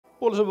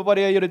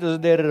Puolustusoppapadia Jonitas,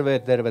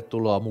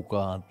 tervetuloa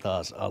mukaan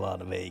taas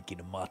Alan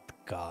veikin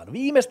matkaan.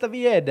 Viimeistä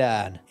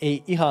viedään,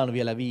 ei ihan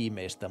vielä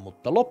viimeistä,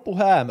 mutta loppu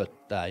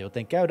häämöttää,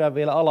 joten käydään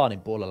vielä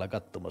Alanin puolella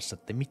katsomassa,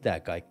 että mitä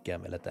kaikkea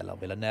meillä täällä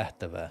on vielä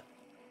nähtävää.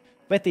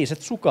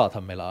 Vetiset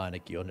sukaathan meillä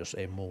ainakin on, jos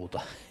ei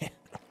muuta.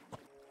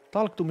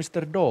 Talk to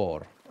Mr.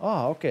 Door.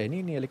 Okei,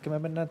 niin, eli me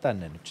mennään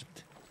tänne nyt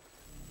sitten.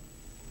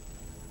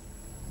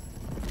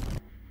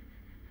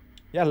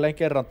 Jälleen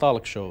kerran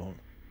talk showhun.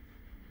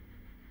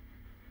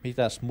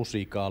 Mitäs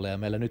musiikaaleja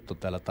meillä nyt on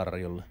täällä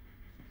tarjolla?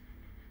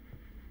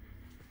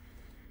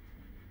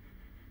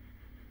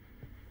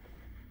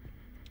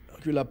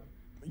 Kyllä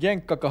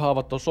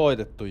jenkkakahavat on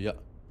soitettu ja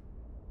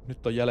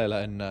nyt on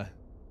jäljellä enää.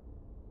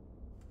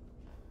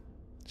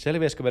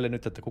 Selviäisikö meille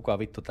nyt, että kuka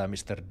vittu tää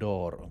Mr.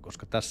 Door on,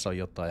 koska tässä on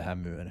jotain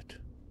hämyä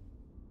nyt.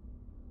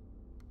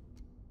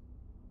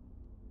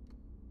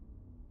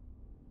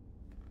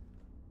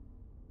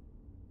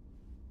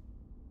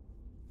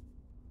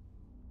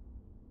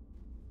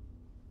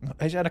 No,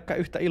 ei se ainakaan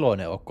yhtä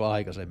iloinen ole kuin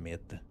aikaisemmin,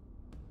 että...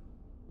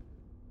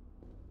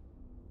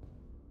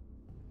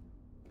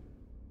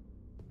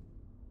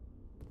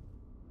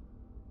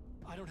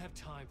 I don't have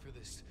time for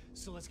this,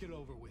 so let's get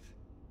over with.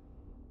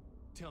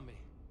 Tell me,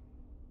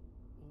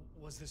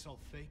 was this all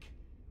fake?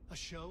 A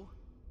show?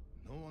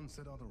 No one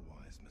said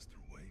otherwise, Mr.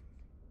 Wake.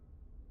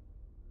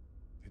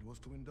 It was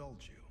to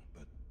indulge you,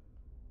 but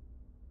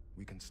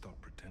we can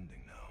stop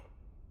pretending now.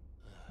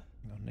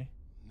 No niin.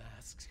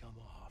 Masks come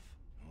off.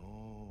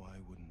 Oh, I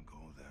wouldn't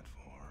go that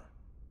far.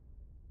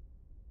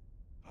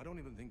 I don't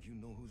even think you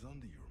know who's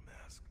under your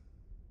mask,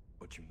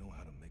 but you know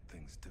how to make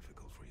things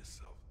difficult for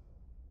yourself.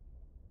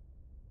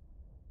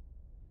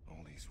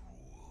 All these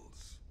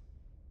rules,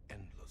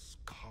 endless,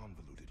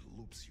 convoluted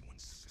loops you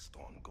insist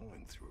on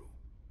going through.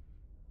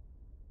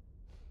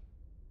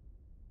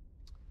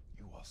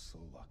 You are so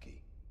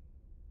lucky,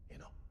 you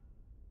know.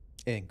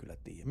 En kyllä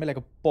tiedä.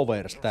 Melko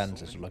power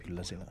stance sulla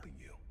kyllä siinä.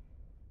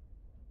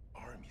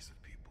 Armies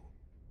of people.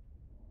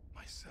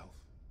 Myself.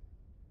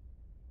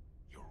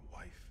 Your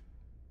wife.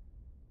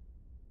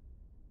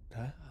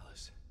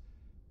 Alice.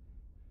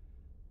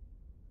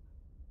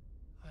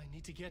 I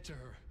need to get to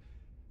her.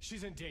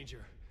 She's in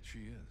danger. She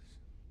is.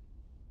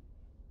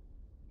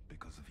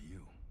 Because of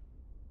you.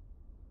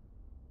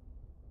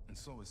 And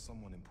so is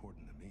someone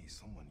important to me,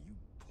 someone you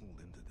pulled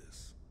into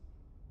this.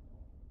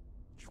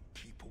 You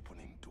keep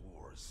opening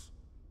doors,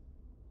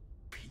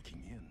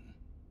 peeking in,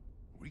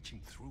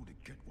 reaching through to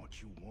get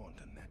what you want,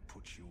 and that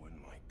puts you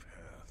in my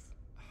path.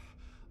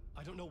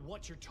 I don't know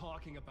what you're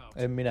talking about.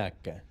 En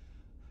minäkään.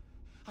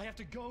 I have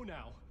to go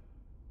now.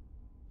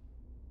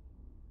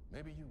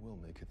 Maybe you will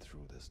make it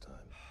through this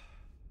time.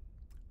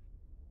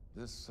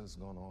 This has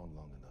gone on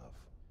long enough.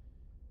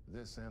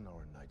 This and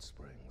our night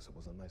springs. It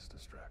was a nice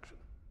distraction.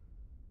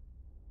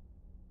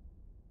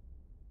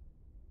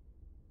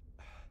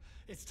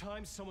 It's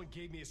time someone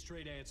gave me a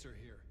straight answer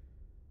here.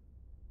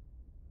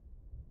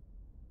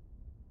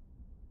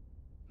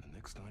 The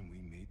next time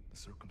we meet, the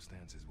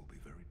circumstances will be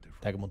very different.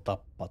 Pitääkö mun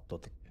tappaa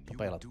tuota,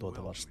 tapeilla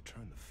tuota vasta?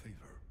 Return the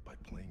favor by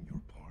playing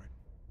your part,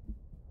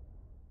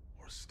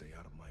 or stay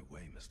out of my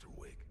way, Mr.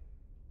 Wake.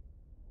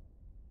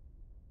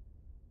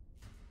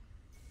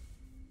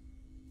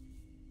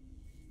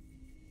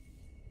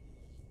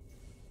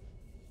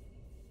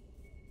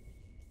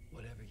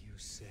 Whatever you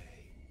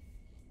say.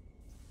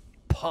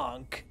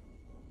 Punk.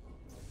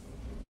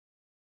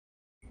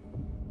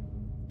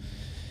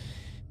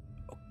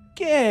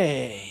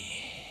 Okay.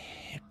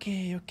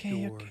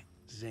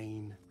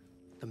 Zane,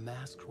 the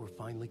masks were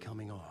finally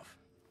coming off.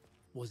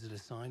 Was it a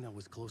sign I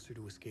was closer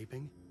to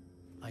escaping?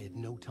 I had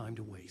no time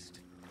to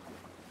waste.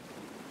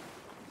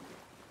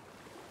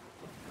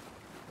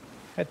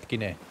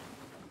 Hetkinen.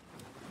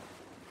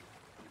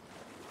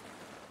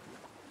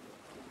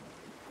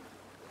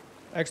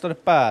 Eikö tonne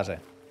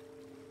pääse?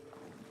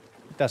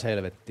 Mitäs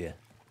helvettiä?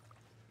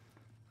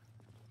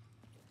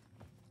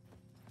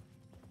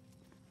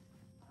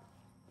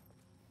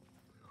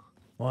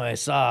 Moi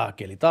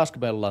saakeli, taasko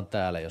me ollaan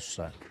täällä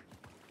jossain?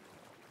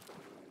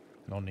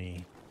 No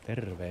niin,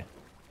 terve.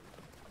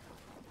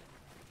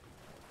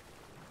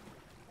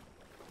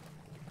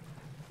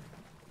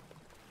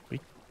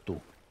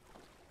 Vittu.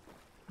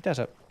 Mitä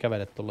sä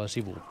kävelet tuollain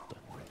sivuutta?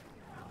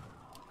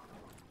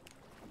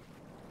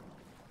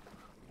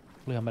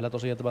 Olihan meillä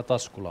tosiaan tämä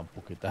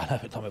taskulamppukin täällä,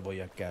 jota me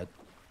voidaan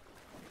käyttää.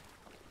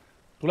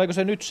 Tuleeko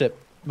se nyt se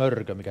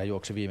mörkö, mikä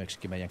juoksi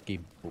viimeksikin meidän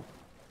kimppuun?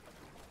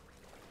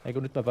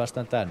 Eikö nyt me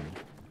päästään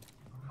tänne?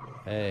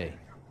 Hei.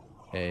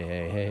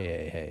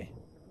 Hei.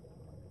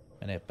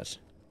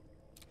 Menepäs.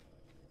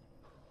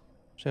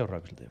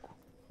 Seuraako siltä joku?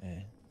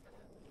 Ei.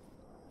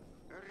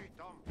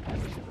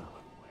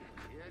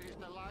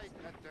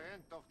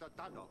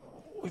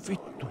 Oi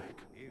vittu.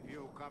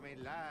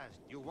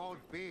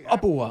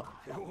 Apua.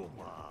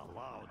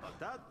 Jumalauta,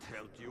 that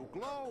held you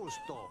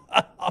close, Tom.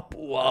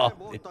 Apua.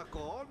 Mutta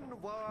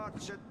on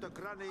what set the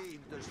granny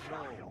in the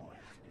snow.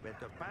 When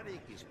the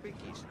panic is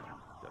biggest,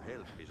 the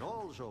help is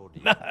also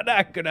deep.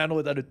 Nähdäänkö nää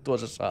noita nyt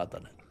tuossa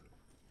saatana?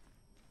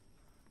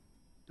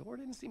 Door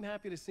didn't seem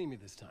happy to see me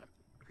this time.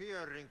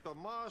 Hearing the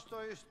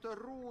master is the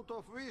root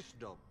of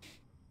wisdom.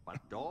 But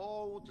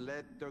don't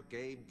let the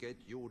game get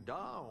you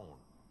down.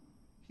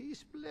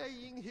 He's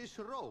playing his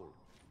role.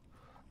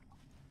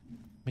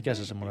 Mikä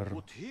se semmonen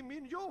Put him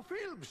in your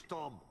films,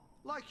 Tom.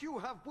 Like you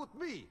have put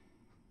me.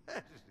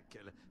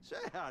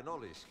 Sehän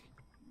olisi.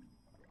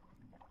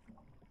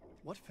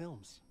 What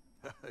films?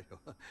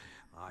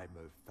 I'm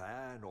a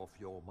fan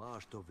of your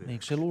masterwork.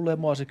 Niin se luulee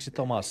mua siksi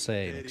Thomas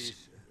There Seineksi.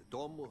 is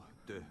Tom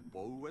the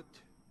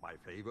Poet, my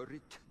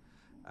favorite.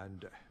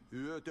 And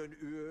Yötön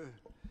Yö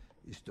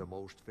is the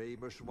most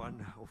famous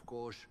one, of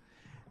course.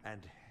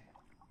 And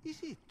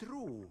is it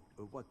true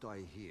what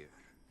I hear?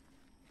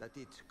 That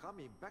it's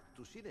coming back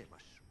to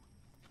cinemas?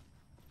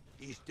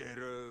 Is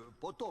there a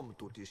bottom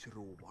to this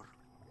rumor?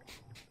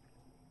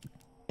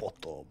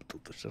 Bottom to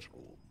this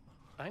rumor.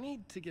 I need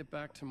to get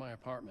back to my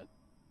apartment.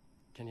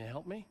 Can you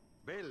help me?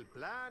 Well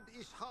planned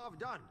is half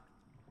done.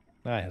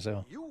 Näinhän se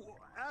on. You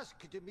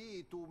asked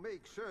me to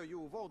make sure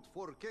you won't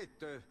forget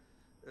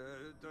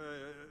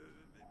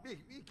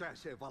mikä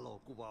se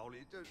valokuva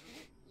oli? The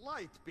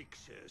light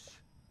pictures.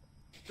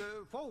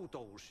 The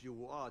photos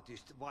your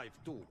artist wife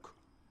took.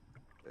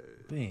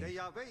 They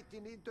are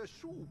waiting in the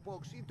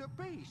shoebox in the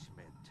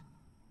basement.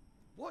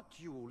 What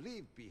you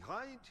leave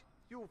behind,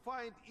 you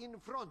find in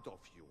front of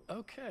you.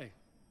 Okay.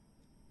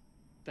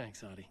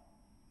 Thanks, Adi.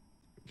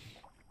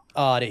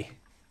 Adi.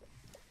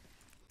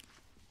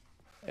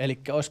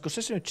 Elikkä olisiko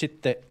se nyt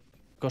sitten,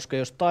 koska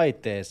jos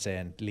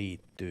taiteeseen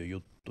liittyy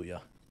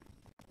juttuja,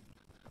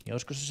 niin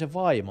olisiko se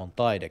vaimon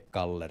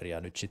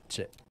taidegalleria nyt sitten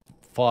se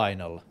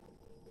final,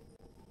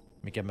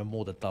 mikä me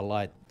muutetaan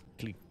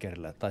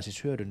light-klikkerillä, tai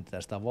siis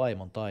hyödynnetään sitä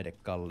vaimon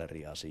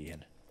taidegalleriaa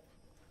siihen.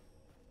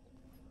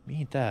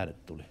 Mihin tää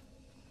nyt tuli?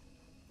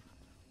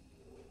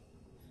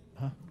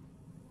 Aha.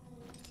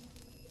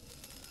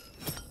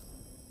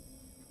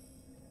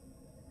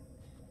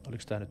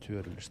 Oliko tää nyt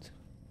hyödyllistä?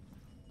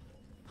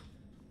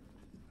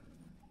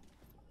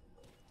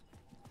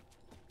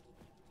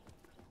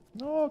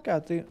 No,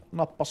 käytiin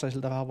nappassa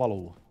siltä vähän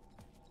valua.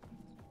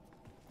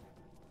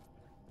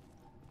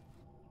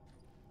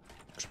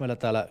 Onks meillä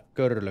täällä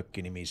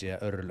körlökki-nimisiä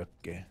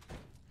örlökkejä?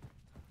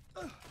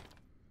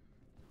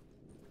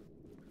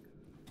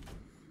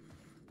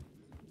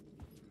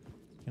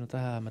 No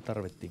tähän me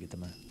tarvittiinkin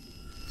tämä.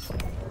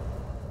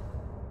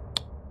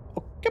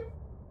 Okei.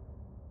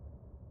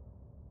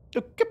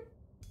 Okei.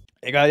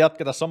 Eiköhän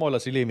jatketa samoilla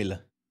silmillä.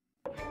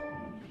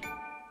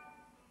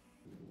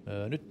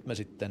 Nyt me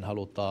sitten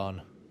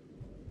halutaan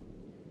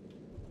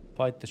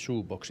fight the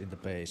shoebox in the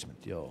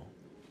basement, joo.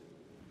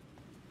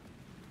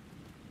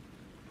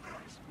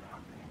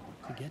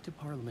 To get to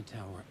Parliament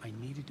Tower, I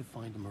needed to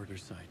find a murder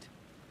site.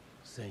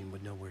 Zane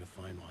would know where to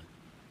find one.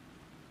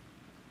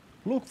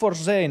 Look for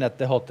Zane at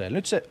the hotel.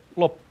 Nyt se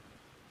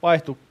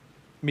vaihtui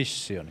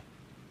missioni.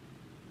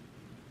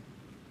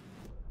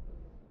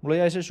 Mulla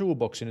jäi se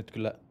shoeboxi nyt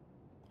kyllä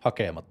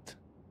hakematta.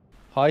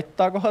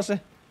 Haittaakohan se?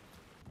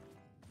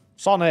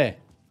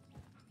 Sane!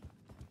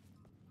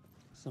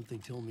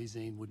 Something told me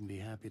Zane wouldn't be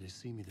happy to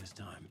see me this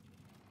time.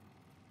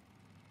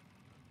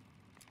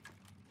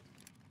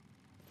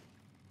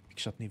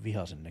 Miksi sä oot niin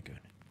vihaisen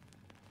näköinen?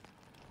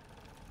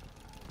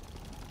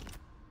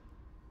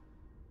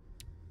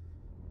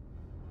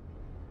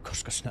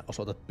 Koska sinä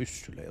osoitat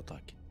pyssylle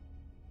jotakin.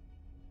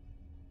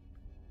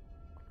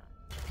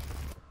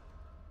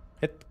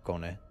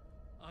 Hetkonen.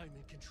 I'm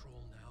in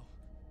control now.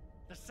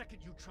 The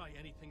second you try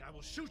anything, I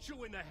will shoot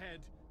you in the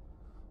head.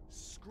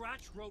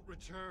 Scratch wrote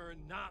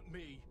return, not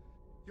me.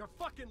 You're a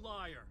fucking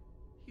liar.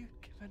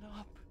 You'd given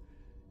up.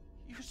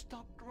 You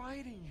stopped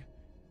writing.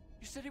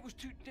 You said it was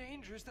too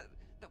dangerous, that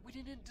we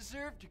didn't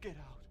deserve to get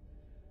out.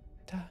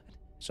 Tää,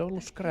 se on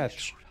ollut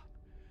Scratch.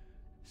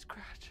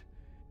 Scratch.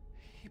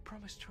 He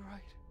promised to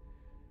write.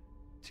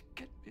 To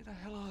get me the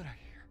hell out of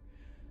here.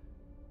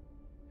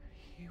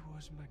 He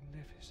was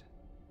magnificent.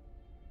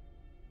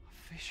 A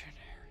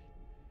visionary.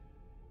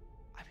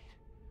 I mean,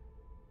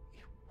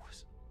 it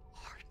was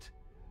art.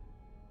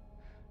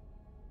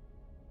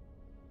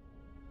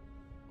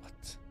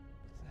 What?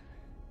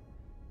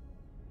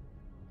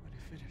 When he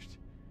finished, he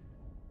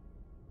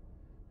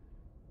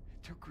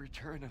took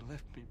return and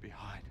left me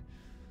behind.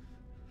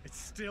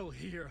 It's still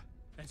here,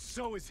 and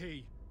so is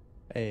he.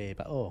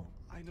 Eipä oo.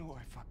 I know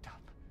I fucked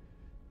up.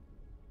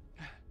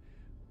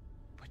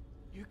 But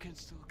you can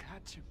still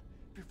catch him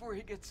before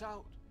he gets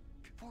out,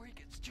 before he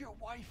gets to your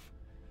wife.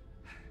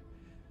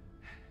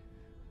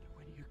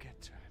 When you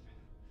get to him,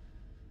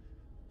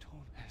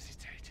 don't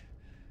hesitate.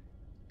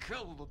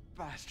 Kill the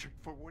bastard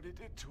for what he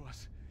did to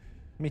us.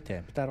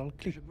 Miten? Pitää olla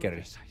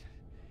klikkeri.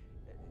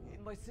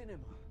 In my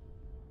cinema,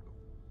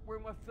 where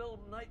my film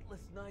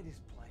Nightless Night is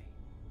playing.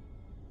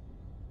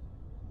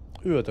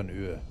 Yötön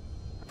yö.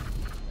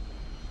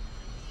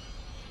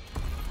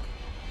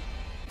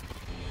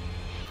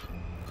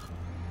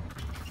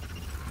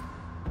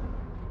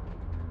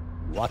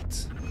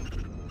 What?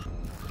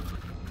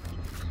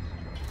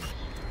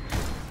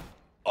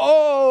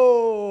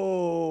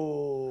 Oh!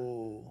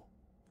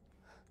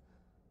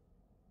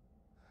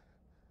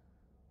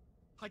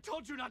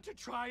 told you not to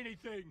try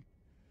anything.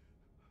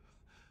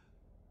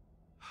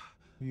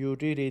 You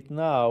did it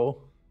now.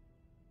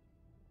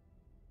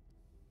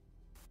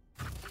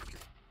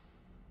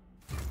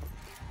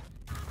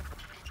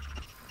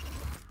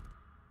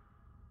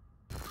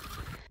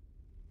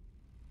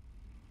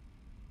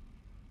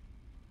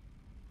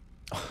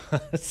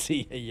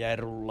 Siihen jäi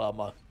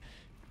rullaamaan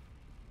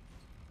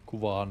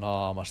kuvaa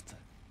naamasta.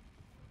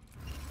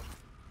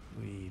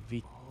 Voi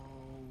vittu.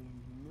 Oh,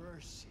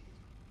 mercy.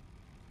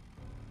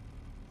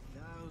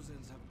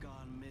 Thousands have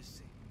gone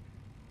missing.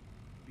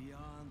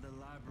 Beyond the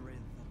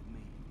labyrinth of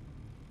me.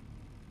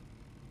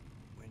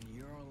 When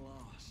you're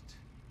lost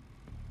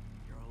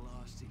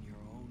in your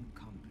own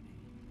company.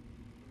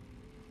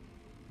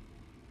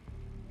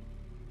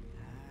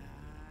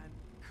 And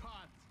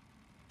cut!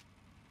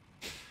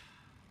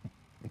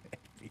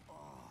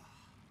 Oh.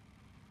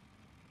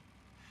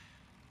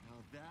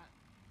 Now that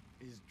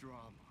is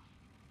drama.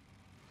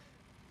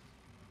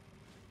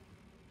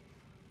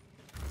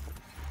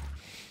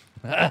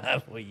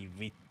 Voi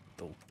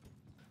vittu.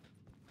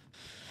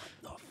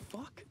 The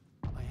fuck?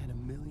 I had a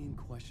million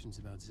questions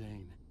about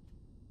Zane.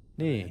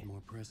 I Niin. had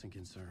more pressing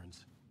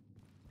concerns.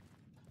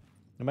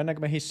 No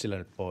mennäänkö me hissillä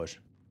nyt pois?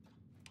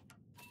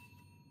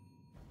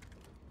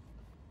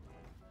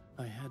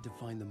 I had to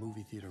find the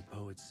movie theater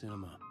Poets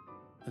Cinema.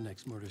 The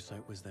next murder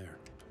site was there.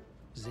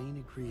 Zane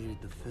had created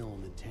the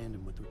film in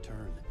tandem with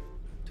Return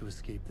to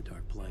escape the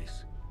dark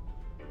place.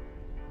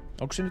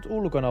 Onko se nyt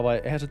ulkona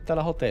vai eihän se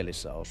täällä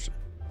hotellissa oo se?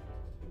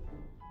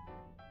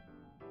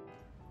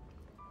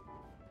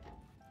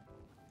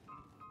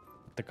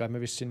 Että kai me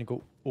vissiin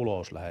niinku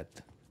ulos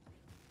lähette.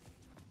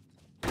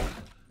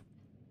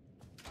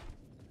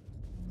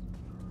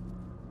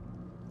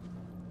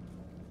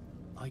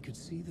 I could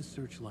see the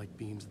searchlight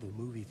beams of the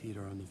movie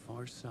theater on the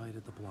far side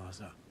of the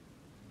plaza.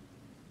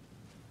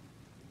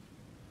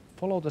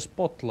 Follow the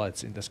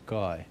spotlights in the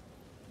sky.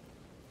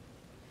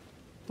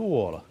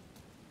 Tuolla.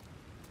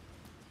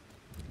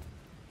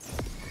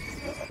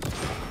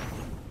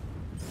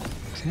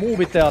 Onks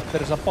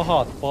movieteatterissa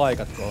pahat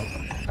paikat on?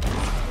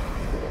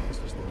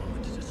 This was the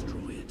moment to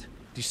destroy it.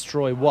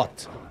 Destroy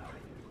what?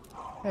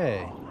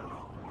 Hei.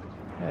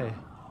 Hei.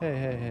 Hei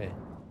hei hei.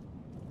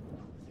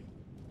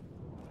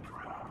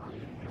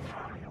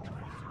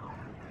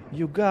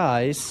 You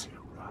guys.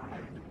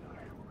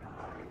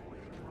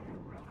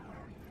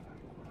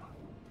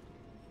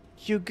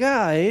 You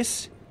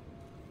guys.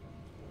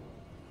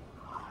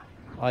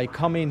 I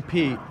come in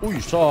peace.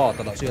 Ui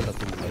saatana, sieltä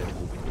tulee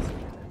joku.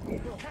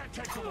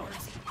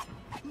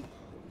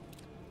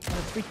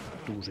 Älä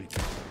vittuu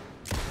siitä.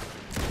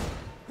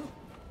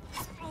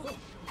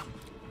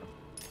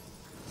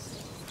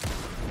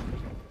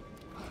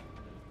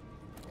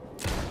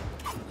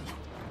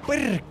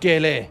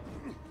 Perkele!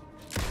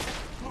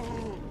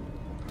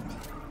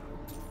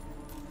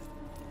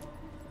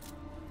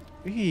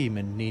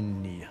 Ihme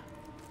ninniä.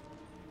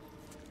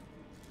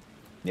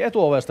 Niin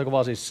etuovestako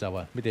vaan sisään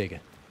vai? Mitenkä?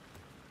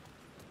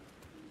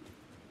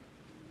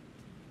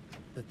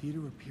 The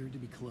theater appeared to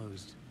be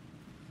closed.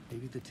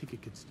 Maybe the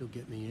ticket could still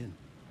get me in.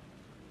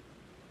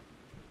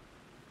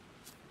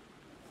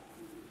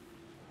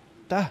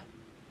 Täh?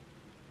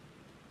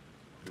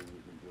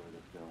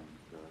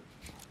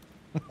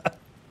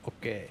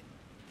 Okei.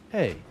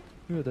 Hei,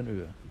 yötön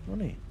yö. No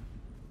niin.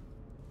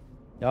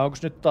 Ja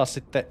onks nyt taas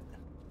sitten...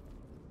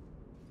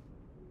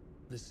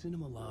 The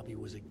cinema lobby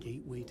was a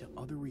gateway to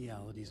other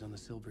realities on the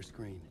silver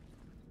screen.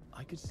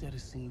 I could set a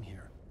scene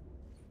here.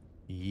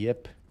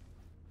 Jep.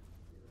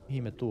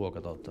 Mihin me tuo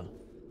katsotaan?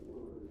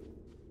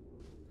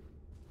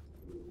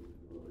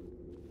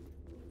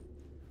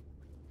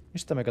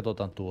 Mistä me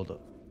katsotaan tuolta?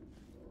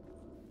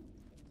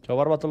 Se on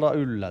varmaan tuolla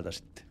ylhäältä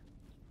sitten.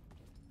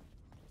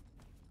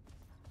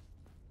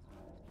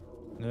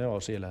 No joo,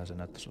 siellähän se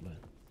näyttäisi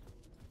olevan.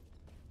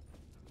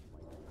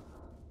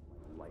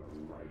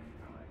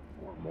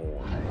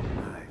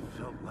 I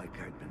felt like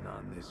I'd been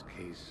on this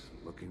case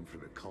looking for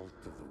the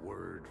cult of the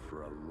word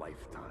for a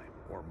lifetime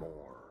or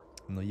more.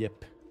 No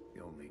jep.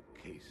 The only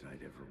case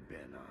I'd ever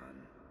been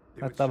on.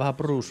 Näyttää vähän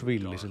Bruce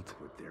Willisiltä.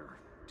 With their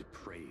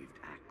depraved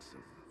acts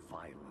of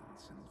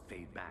violence and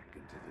fade back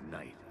into the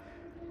night,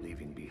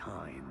 leaving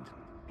behind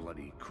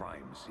bloody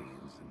crime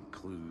scenes and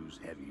clues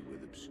heavy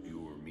with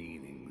obscure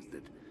meanings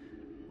that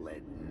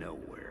led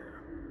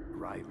nowhere.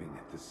 Arriving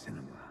at the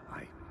cinema,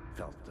 I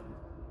felt a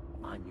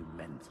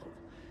monumental,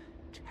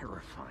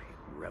 terrifying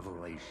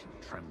revelation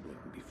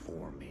trembling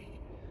before me,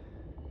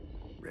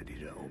 ready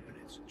to open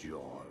its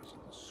jaws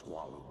and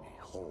swallow me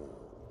whole.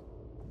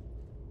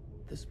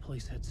 This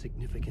place had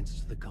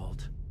significance to the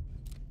cult.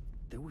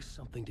 There was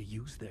something to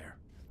use there.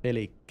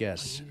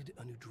 Elikkäs. I needed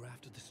a new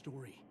draft of the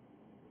story.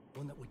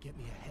 One that would get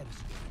me ahead of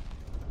schedule.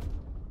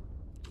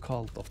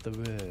 Cult of the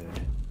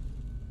word.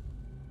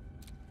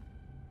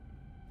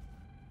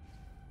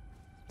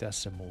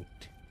 Tässä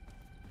muutti.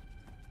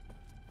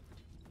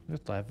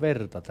 Jotain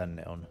verta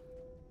tänne on.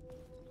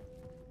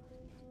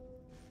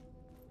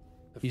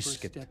 The first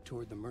step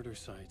toward the murder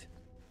site.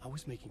 I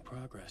was making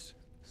progress.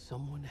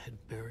 Someone had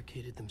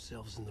barricaded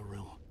themselves in the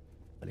room.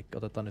 Eli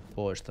otetaan nyt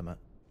pois tämä.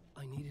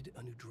 I needed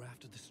a new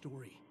draft of the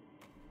story.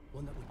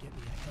 One that would get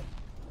me ahead.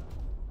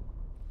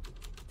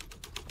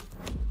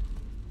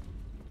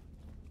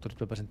 Nyt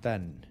mä pääsen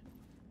tänne.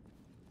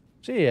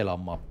 Siellä on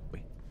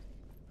mappi.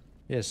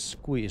 Jes,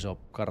 kuin iso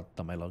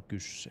kartta meillä on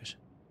kysseessä.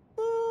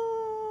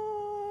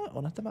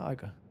 Onhan tämä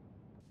aika.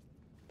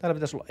 Täällä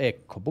pitäisi olla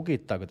ekko.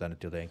 Bugittaako tää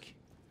nyt jotenkin?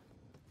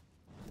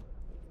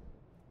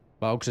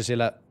 Vai onko se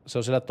siellä, se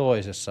on siellä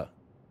toisessa?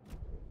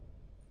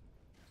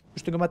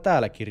 Pystynkö mä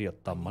täällä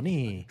kirjoittamaan?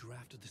 Niin.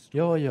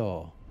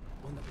 Joo.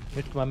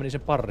 Nyt kun mä menin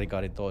sen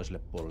parrikaadin toiselle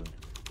puolelle.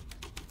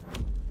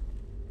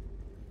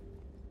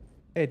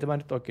 Ei tämä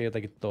nyt oikein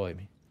jotenkin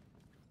toimi.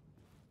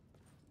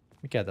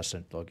 Mikä tässä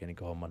nyt oikein niin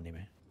homman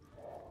nimi?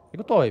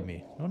 Eiku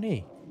toimii? No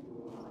niin.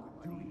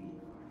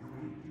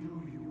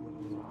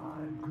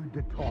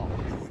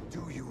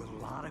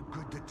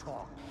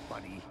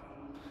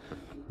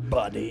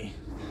 Buddy.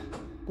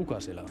 Kuka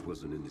siellä on?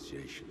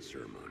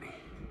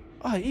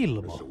 Ai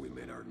Ilmo.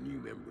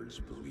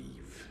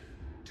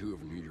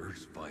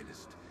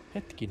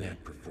 Hetkinen.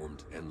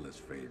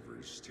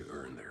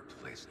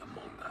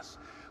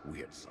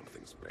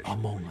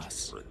 Among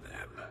Us.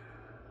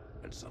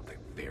 And something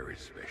very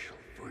special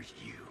for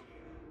you,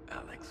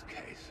 Alex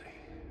Caseyyn.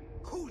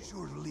 Who's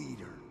your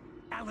leader?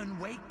 Alan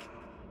Wake?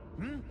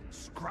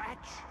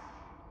 Scratch?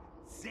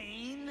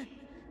 Zane?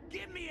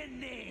 Give me a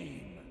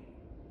name!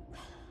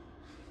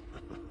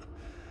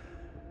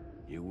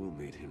 You will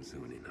meet him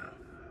soon enough.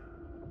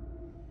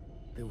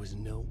 There was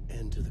no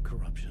end to the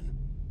corruption.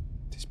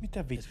 Siis mitä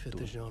It fit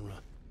the vittua? genre,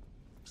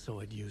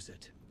 so I'd use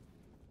it.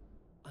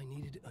 I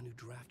needed a new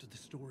draft of the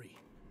story.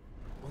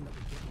 One that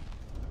would get me.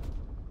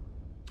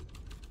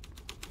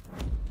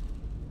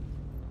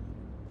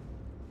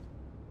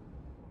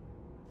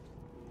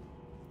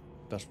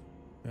 Tässä,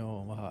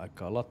 joo, vähän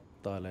aikaa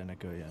lattailee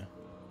näköjään.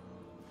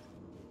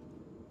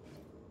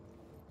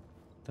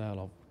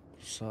 Täällä on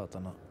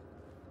saatana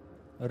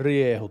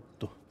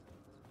riehuttu.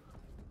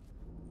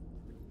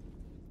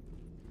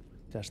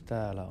 Mitäs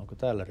täällä? Onko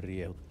täällä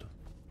riehuttu?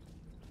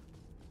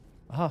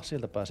 Aha,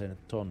 sieltä pääsee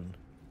nyt tonne.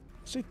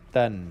 Sitten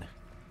tänne.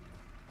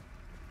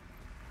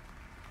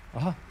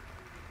 Aha.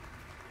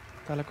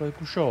 Täällä on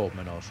joku show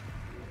menossa.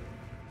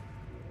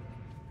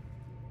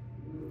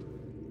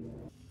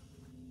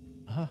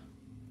 Aha.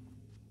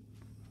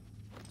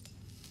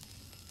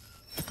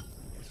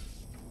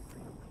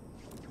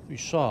 Hyi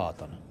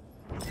saatana.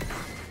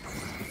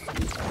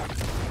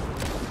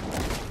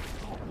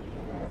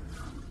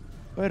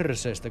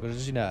 Perseestäkö se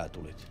sinä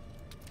tulit?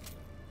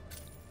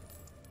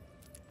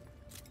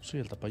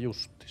 Sieltäpä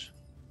justis.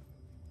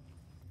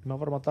 Mä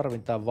varmaan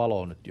tarvin tää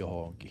valo nyt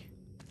johonkin.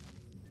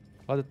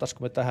 Laitettaisiko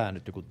me tähän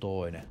nyt joku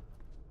toinen?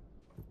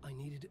 I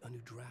needed a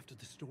new draft of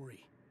the story.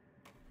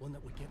 One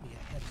that would get me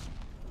ahead.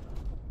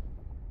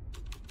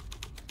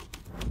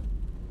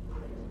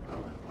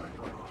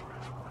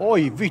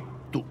 Oi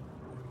vittu!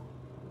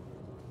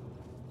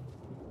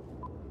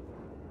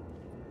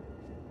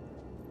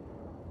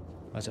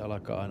 Ai se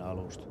alkaa aina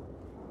alusta.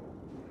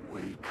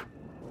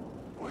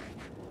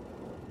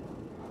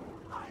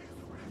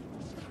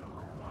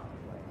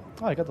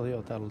 Ai kato,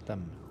 joo, täällä oli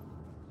tämmönen.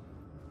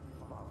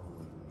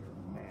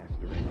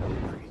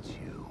 It's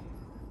you,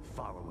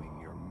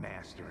 following your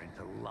master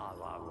into La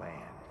La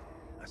Land.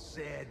 A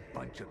sad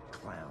bunch of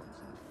clowns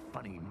in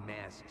funny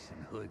masks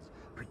and hoods,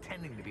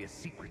 pretending to be a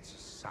secret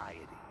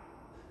society.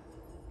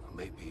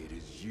 Maybe it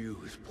is you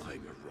who's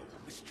playing a role,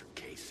 Mr.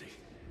 Casey.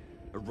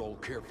 A role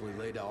carefully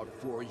laid out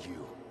for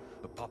you.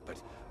 A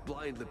puppet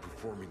blindly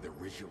performing the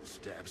ritual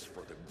steps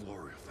for the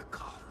glory of the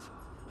cult.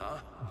 Huh?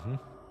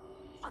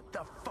 What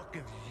the fuck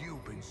have you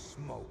been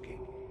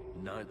smoking?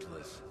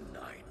 Nightless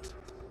Night.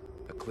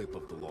 A clip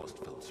of the lost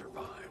film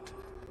survived.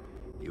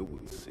 You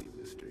will see,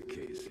 Mr.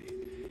 Casey.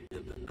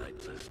 In the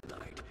Nightless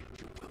Night,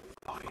 you will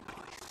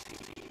finally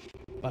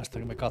see.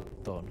 Päästäänkö me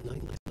kattoon?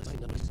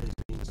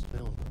 Nightless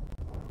film.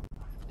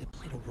 It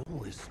played a role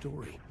in his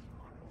story.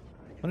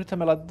 No nythän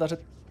me laitetaan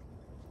se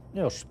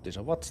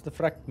justiinsa. What's the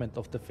fragment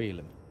of the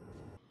film?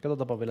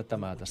 Katsotaanpa vielä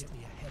tämä tästä.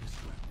 Get me ahead.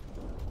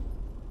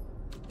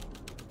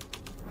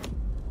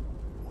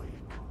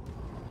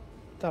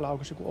 Täällä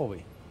aukesi joku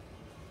ovi.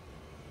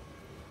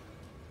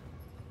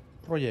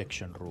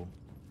 Projection room.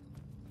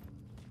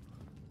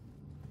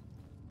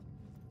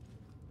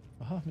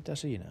 Aha, mitä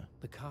siinä?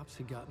 The cops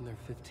had gotten their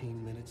 15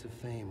 minutes of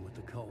fame with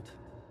the cult,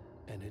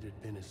 and it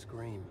had been a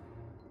scream.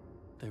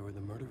 They were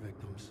the murder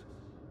victims.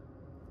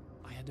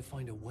 I had to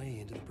find a way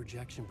into the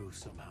projection booth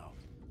somehow.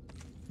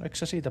 No eikö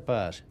sä siitä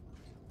pääse?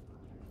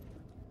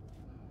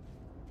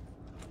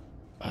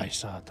 Ai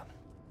saatana.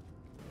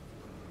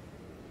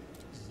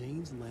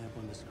 Zane's lamp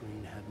on the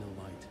screen had no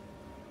light.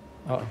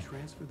 I could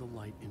transfer the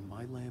light in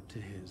my lamp to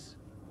his.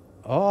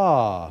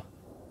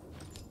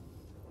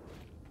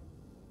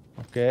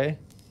 Okei.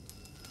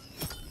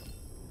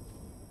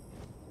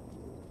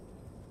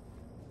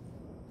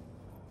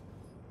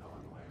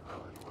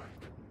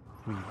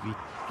 Ui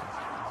vittu.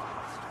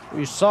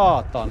 Ui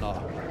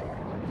saatana.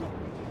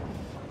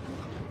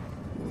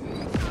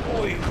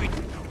 Oi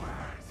vittu.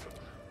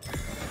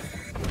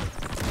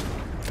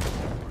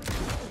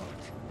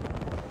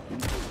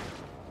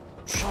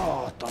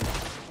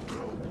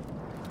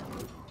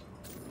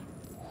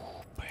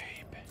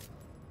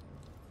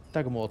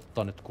 Pitääkö mun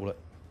ottaa nyt kuule...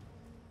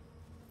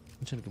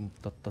 Ensinnäkin mun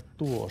ottaa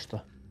tuosta.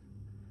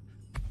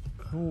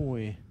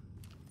 Nui.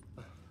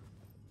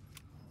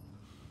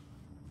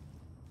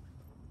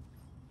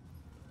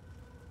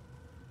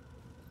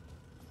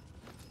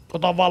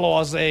 Ota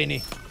valoa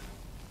seini.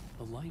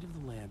 A light of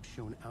the lamp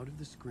shone out of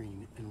the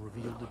screen and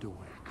revealed the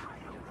door.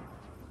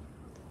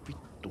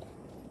 Vittu.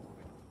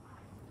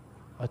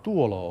 Ai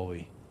tuolla on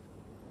ovi.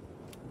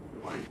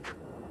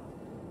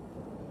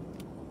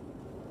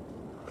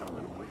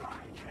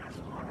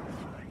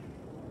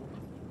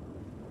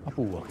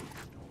 Apua.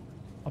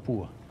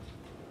 Apua.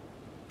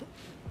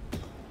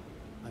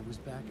 I was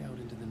back out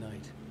into the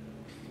night.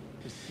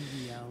 The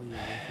seedy alley and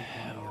empty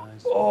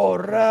eyes. All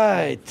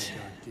right.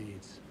 Dark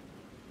deeds.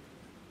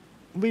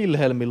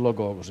 Wilhelmin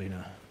logoako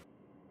siinä?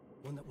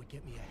 One that would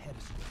get me ahead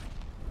of school.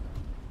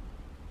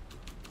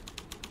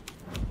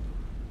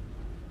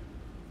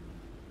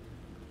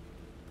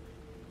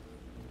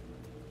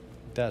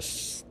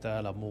 Mitäs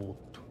täällä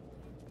muuttuu?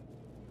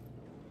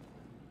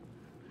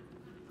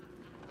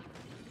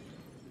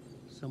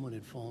 Someone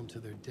had fallen to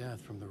their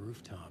death from the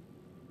rooftop.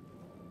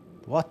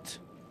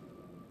 What?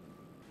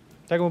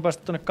 Pitääkö mun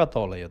päästä tonne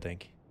katolle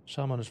jotenkin?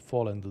 Someone has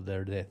fallen to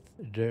their death.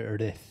 Their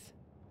death.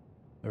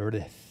 Their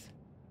death.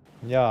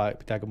 Jaa,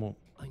 pitääkö mun...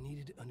 I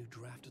needed a new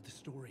draft of the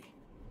story.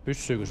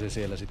 Pyssyykö se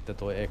siellä sitten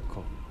toi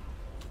Echo?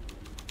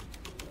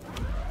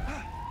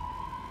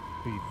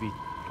 Hyi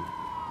vittu.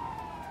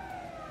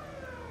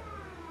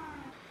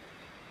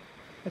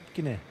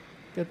 Hetkinen.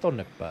 Miten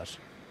tonne pääs?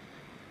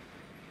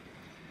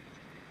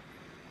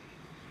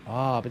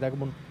 Pitääkö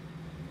mun...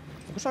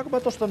 Saanko mä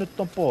tosta nyt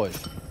ton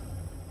pois?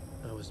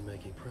 I was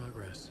making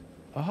progress.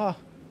 Aha.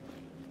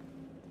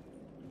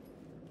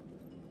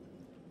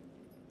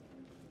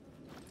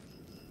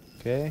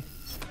 Okei. Okay.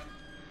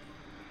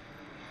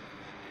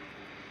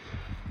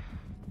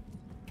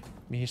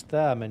 Mihis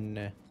tää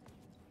menee?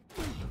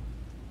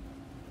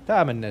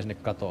 Tää menee sinne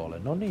katolle.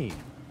 No niin.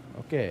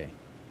 Okei. Okay.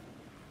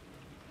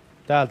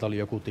 Täältä oli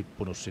joku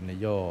tippunut sinne,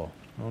 joo.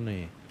 No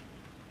niin.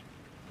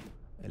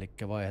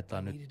 Elikkä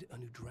vaihdetaan nyt.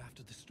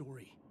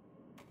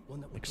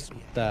 Eiks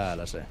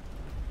täällä se?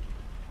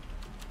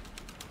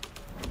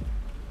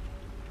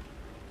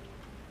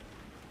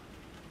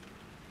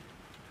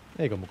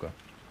 Eikö mukaan?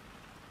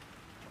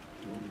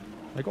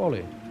 Eikö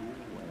oli?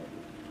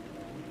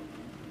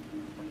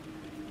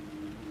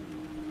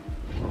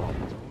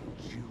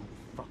 Don't you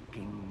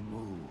fucking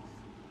move,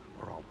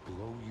 or I'll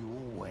blow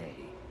you away.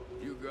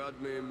 You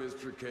got me,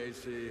 Mr.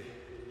 Casey.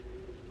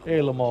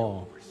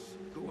 Ilmo.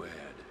 Go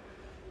ahead.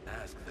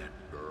 Ask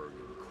that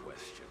burning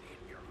question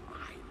in your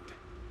mind.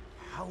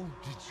 How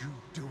did you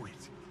do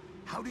it?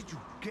 How did you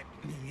get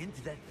me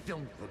into that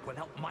film clip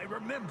without my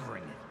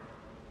remembering it?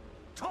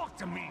 Talk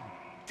to me,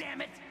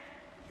 damn it!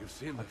 You've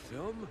seen the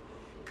film?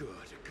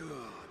 Good,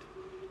 good.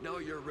 Now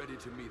you're ready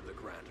to meet the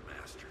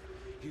Grandmaster.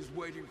 He's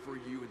waiting for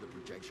you in the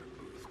projection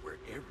booth where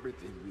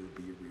everything will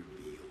be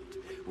revealed,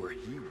 where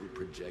he will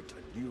project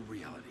a new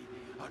reality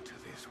onto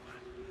this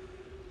one.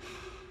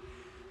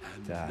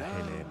 And now,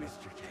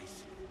 Mr.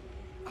 Casey,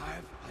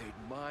 I've played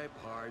my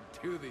part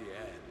to the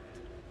end.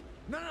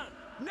 No, no,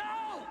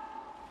 no!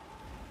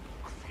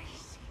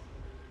 Crazy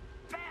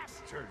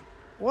bastard!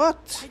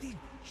 What? Why'd he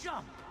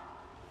jump?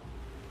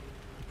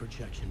 The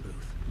projection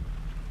booth.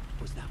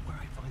 Was that where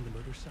I find the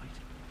murder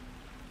site?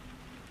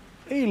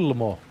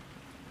 Ilmo.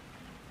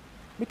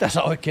 Mitä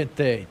sä oikein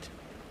teit?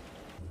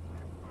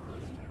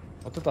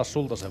 Otetaan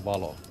sulta se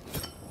valo.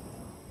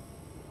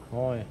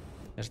 Moi.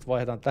 Ja sit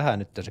vaihdetaan tähän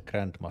nyt se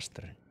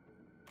Grandmasteri.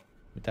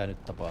 Mitä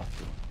nyt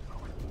tapahtuu?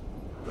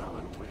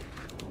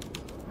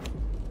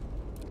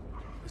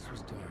 This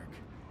was dark,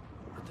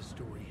 but the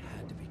story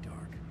had to be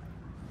dark.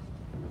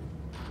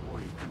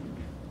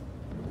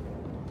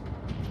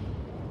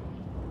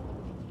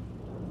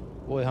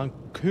 Voihan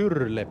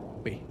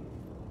kyrleppi.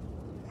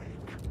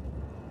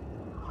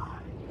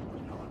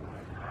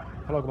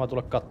 Haluanko mä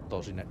tulla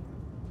kattoo sinne?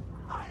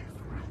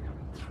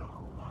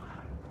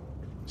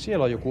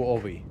 Siellä on joku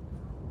ovi.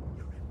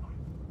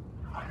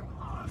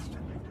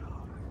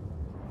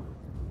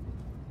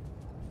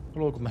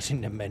 Haluanko mä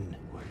sinne mennä?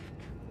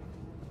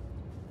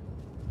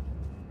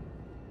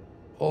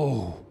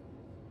 Oh.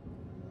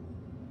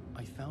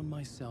 I found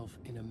myself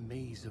in a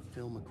maze of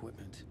film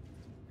equipment.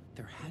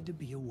 There had to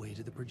be a way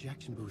to the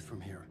projection booth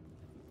from here.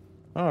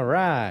 All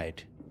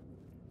right.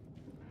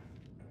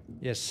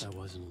 Yes. I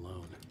wasn't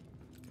alone.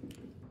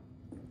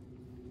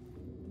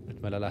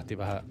 Nyt meillä lähti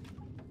vähän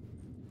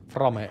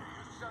frame.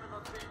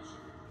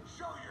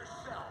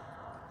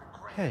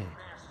 Hei.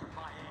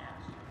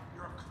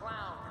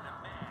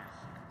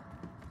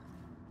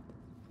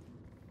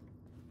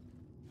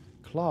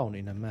 Clown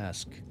in a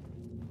mask.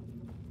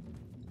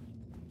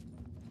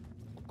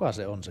 Kuka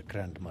se on se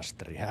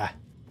Grandmasteri, häh?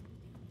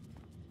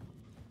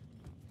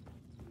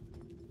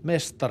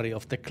 Mestari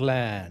of the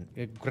clan.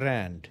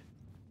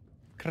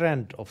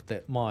 Grand of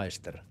the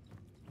Meister.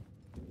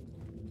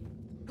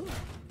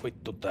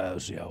 Vittu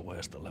täysiä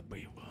ovesta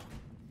läpi vaan.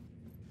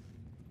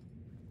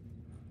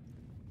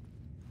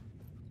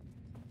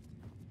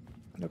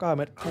 No kai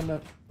me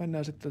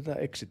mennään sitten tätä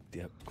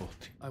exittiä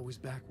kohti. I was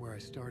back where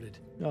I started.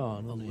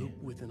 Jaa, no A niin.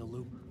 loop within a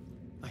loop.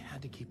 I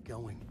had to keep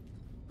going.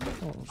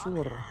 No,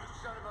 suoraan.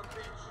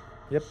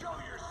 Jep.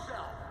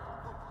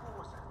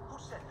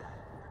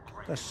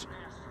 Tässä.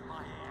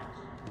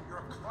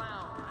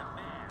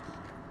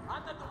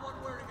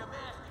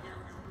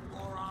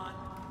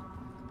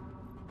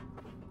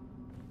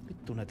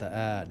 Vittu näitä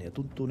ääniä.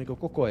 Tuntuu niinku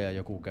koko ajan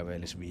joku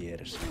kävelis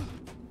vieressä.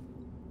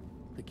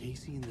 The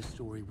Casey in the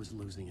story was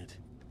losing it.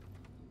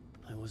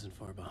 I wasn't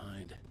far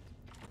behind.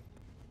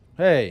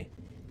 Hei!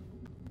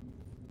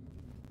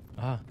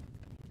 Aha.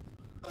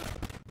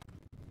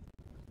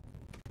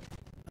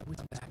 I was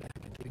back at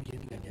the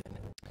beginning again.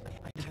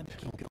 I had to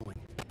keep going.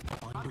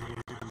 Find a way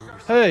to the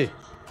motorcycle. Hei!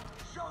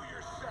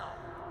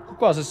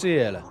 Kuka se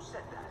siellä?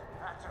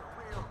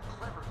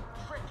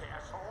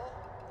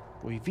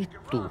 Voi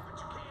vittu.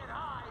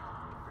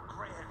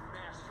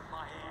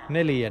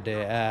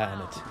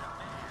 4D-äänet.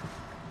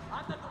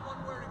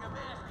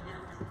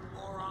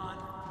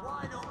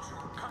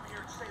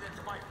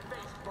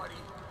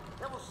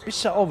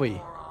 Missä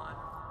ovi?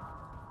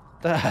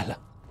 Täällä.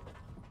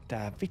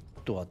 Tää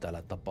vittua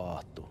täällä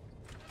tapahtuu.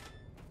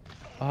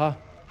 Aha.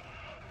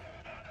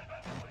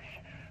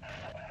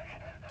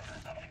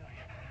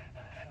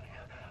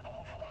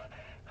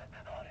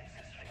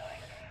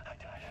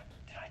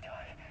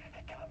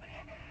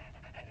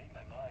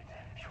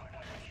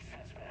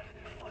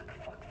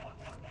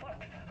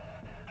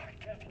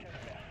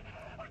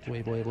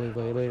 Voi.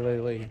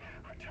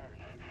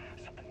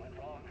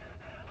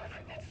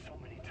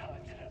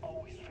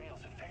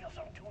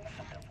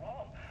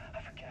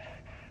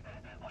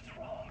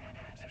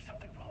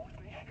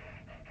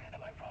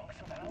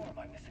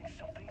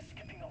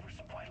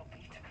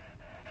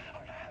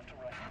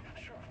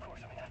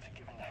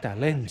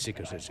 Tää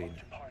lensikö se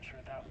sinne?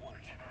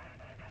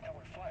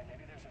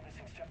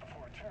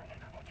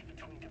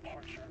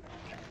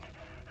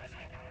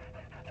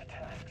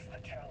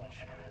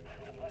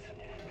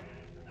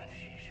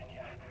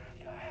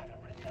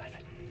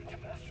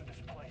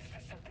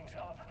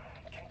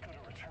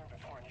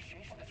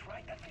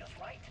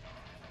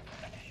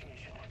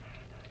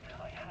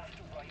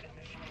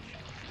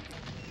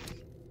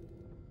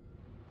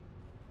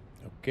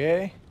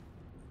 Okei.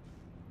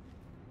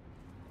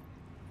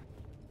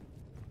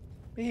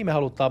 Mihin me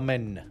halutaan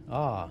mennä?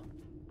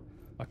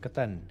 Vaikka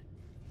tänne.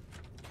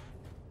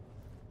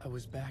 I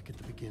was back at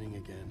the beginning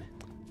again.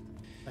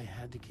 I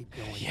had to keep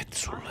going.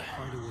 Jetsulle.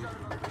 Find a way to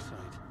the other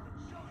side.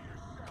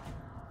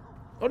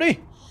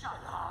 Noniin!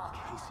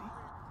 Casey?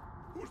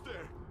 Who's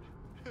there?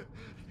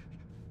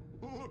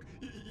 Look,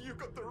 you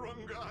got the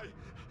wrong guy.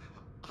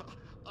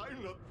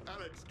 I'm not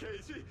Alex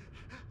Casey.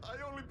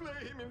 I only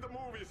play him in the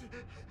movies.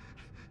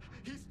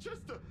 He's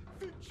just a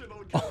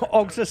fictional character.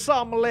 Onko se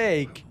Sam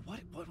Lake?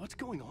 What's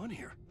going on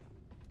here?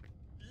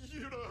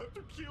 You don't have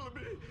to kill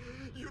me.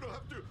 You don't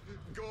have to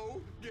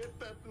go get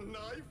that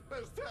knife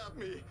and stab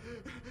me.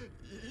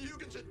 You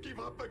can just give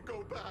up and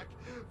go back.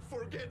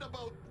 Forget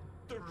about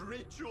the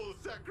ritual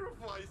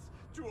sacrifice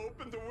to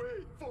open the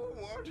way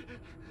forward.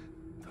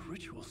 The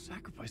ritual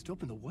sacrifice to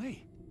open the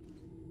way?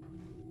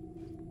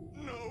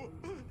 No.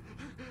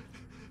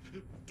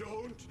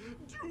 Don't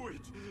do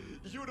it.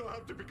 You don't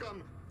have to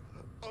become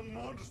a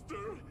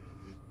monster.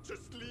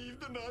 Just leave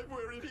the knife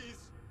where it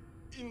is,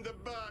 in the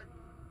back,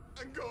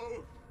 and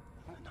go.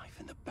 A knife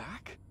in the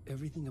back?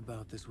 Everything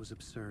about this was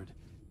absurd.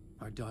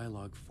 Our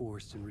dialogue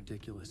forced and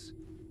ridiculous.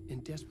 In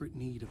desperate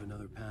need of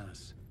another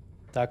pass.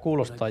 Tää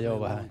kuulostaa jo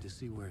vähän. To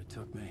see where it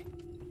took me.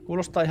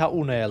 Kuulostaa ihan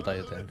unelta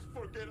joten.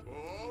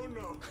 Oh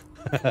no.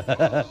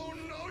 Oh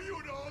no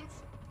you don't.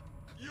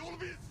 You'll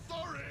be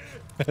sorry.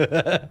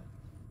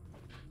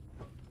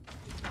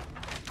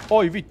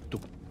 Oi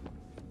vittu.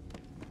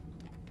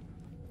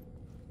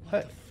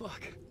 What the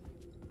fuck?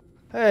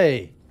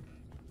 Hei.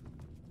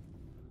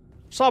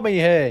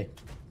 Sami, hei.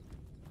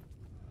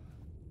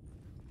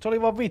 Se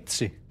oli vaan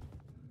vitsi.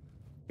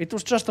 It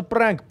was just a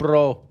prank,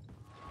 bro.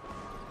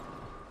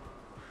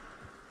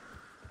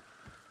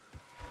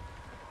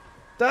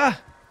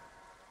 Täh?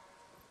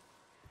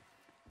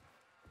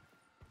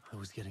 I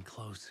was getting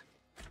close.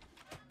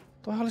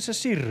 Toihan oli se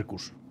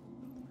sirkus.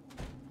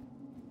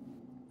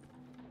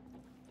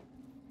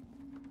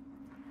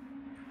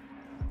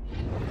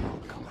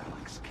 Welcome,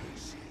 Alex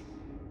Casey.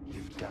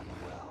 You've done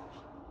well.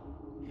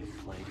 You've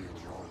played your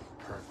role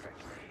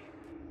perfectly.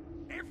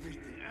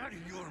 Everything out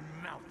of your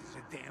mouth is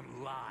a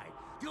damn lie.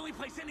 The only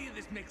place any of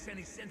this makes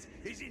any sense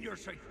is in your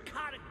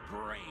psychotic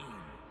brain.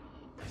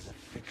 As a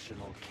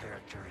fictional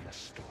character in a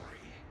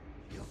story,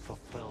 you've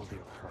fulfilled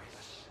your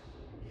purpose.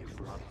 You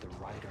brought the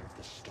writer of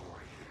the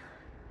story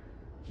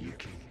here. You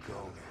can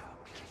go now,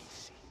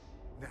 Casey.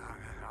 No,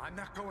 I'm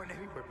not going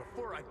anywhere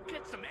before I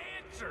get some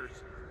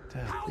answers.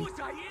 How was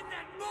I in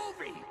that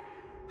movie?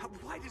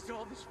 Why does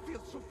all this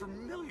feel so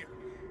familiar?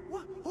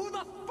 Who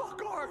the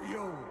fuck are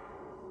you?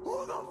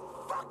 Who the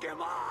fuck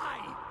am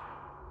I?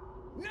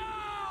 No!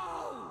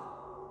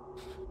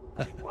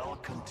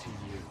 Welcome to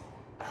you,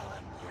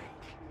 Alan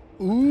Wake.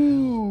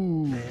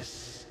 Ooh.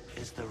 This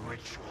is the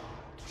ritual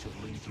to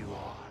lead you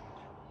on.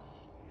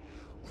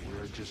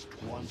 We're just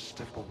one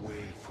step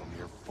away from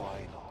your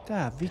final.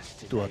 Tää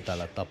vittua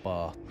täällä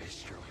tapahtuu.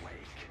 Mr.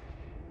 Wake.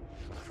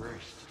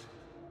 First,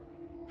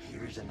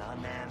 here's an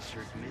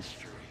unanswered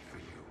mystery for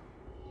you.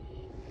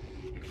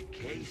 If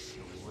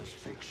Caseyyn was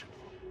fictional,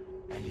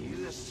 and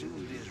you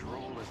assumed his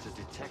role as a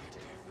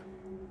detective,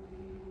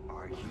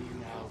 are you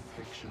now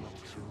fictional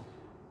too?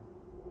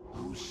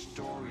 Whose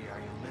story are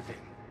you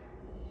living,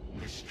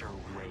 Mr.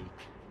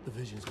 Wake? The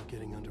visions are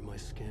getting under my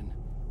skin,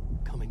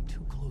 coming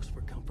too close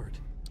for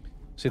comfort.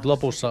 Sitten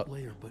lopussa,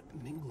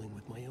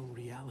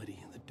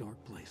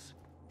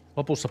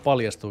 lopussa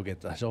paljastuukin,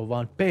 että se on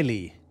vain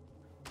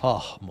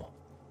pelihahmo.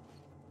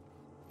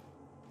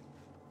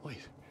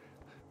 Wait.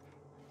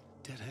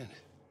 Dead end.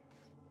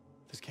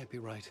 This can't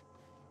be right.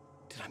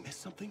 Did I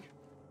miss something?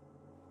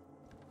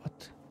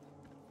 What?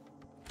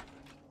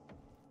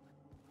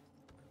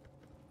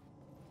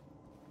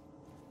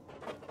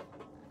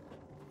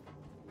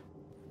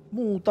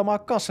 Muutama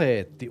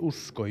kaseetti,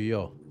 usko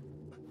jo.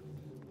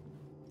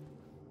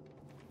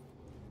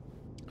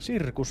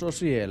 Sirkus on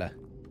siellä.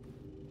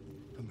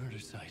 A murder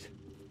site.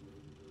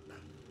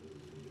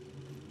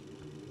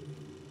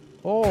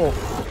 Oh.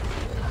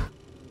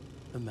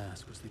 The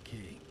mask was the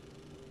key.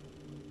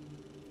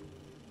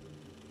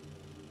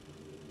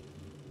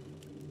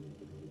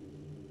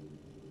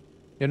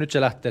 Ja nyt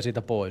se lähtee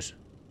siitä pois.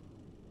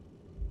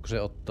 Kun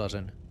se ottaa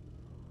sen.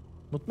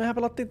 Mut mehän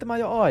pelattiin tämä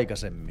jo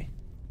aikaisemmin.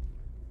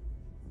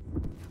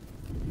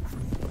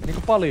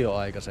 Niinku paljon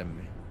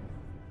aikaisemmin.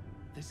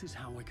 This is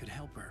how I could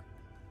help her.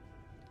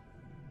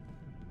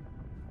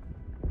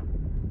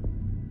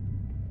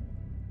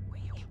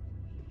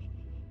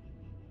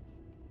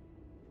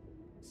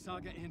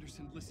 Saga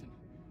Anderson, listen.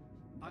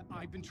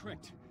 I've been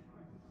tricked.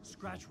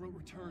 Scratch wrote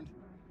returned.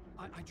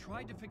 I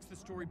tried to fix the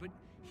story, but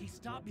he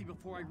stopped me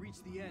before I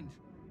reached the end.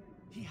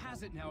 He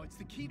has it now. It's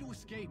the key to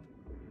escape.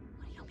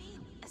 What do you mean,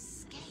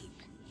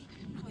 escape?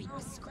 Probably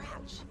with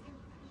Scratch.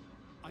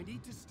 I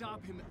need to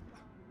stop him.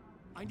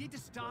 I need to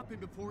stop him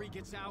before he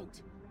gets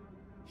out.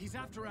 He's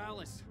after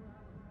Alice.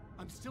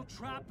 I'm still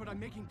trapped, but I'm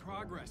making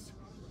progress.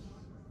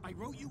 I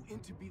wrote you in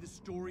to be the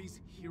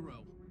story's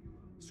hero.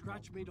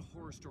 Scratch made a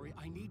horror story.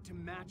 I need to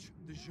match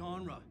the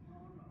genre.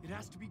 It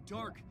has to be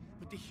dark,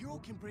 but the hero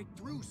can break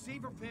through,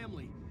 save her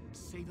family,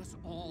 save us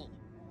all.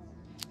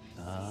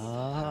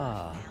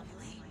 Ah.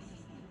 Family?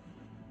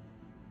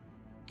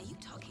 Are you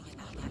talking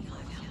about my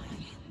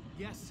family?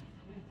 Yes.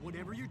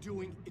 Whatever you're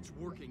doing, it's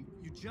working.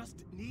 You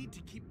just need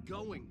to keep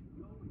going.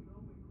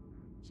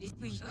 Did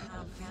we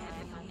have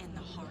family in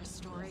the horror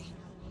story?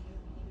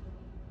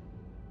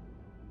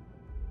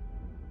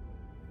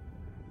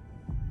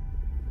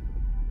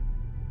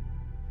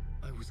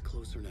 I was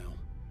closer now.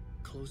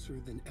 Closer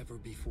than ever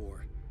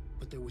before.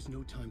 But there was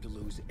no time to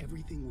lose.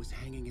 Everything was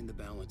hanging in the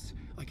balance.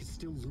 I could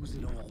still lose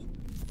it all.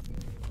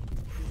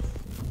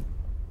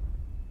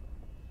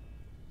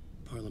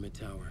 Parliament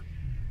Tower.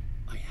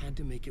 I had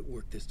to make it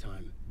work this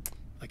time.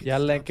 I could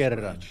Jälleen stop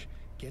kerran. Scratch,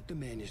 get the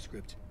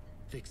manuscript,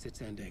 fix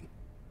its ending.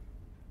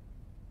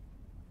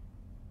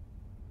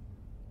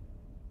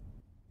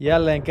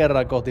 Jälleen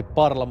kerran kohti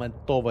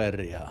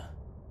Parlament-toveria.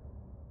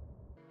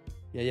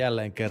 Ja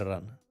jälleen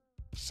kerran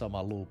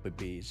sama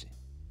loopibiisi.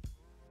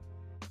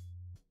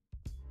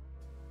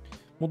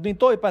 Mut niin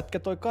toi pätkä,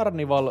 toi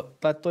Carnival,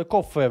 tai toi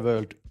Coffee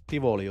World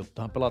Tivoli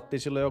juttahan pelattiin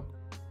silloin jo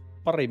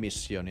pari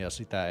missionia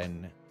sitä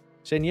ennen.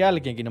 Sen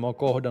jälkeenkin mä oon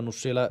kohdannut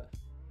siellä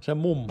sen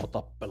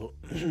mummotappelu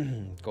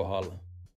kohdalla.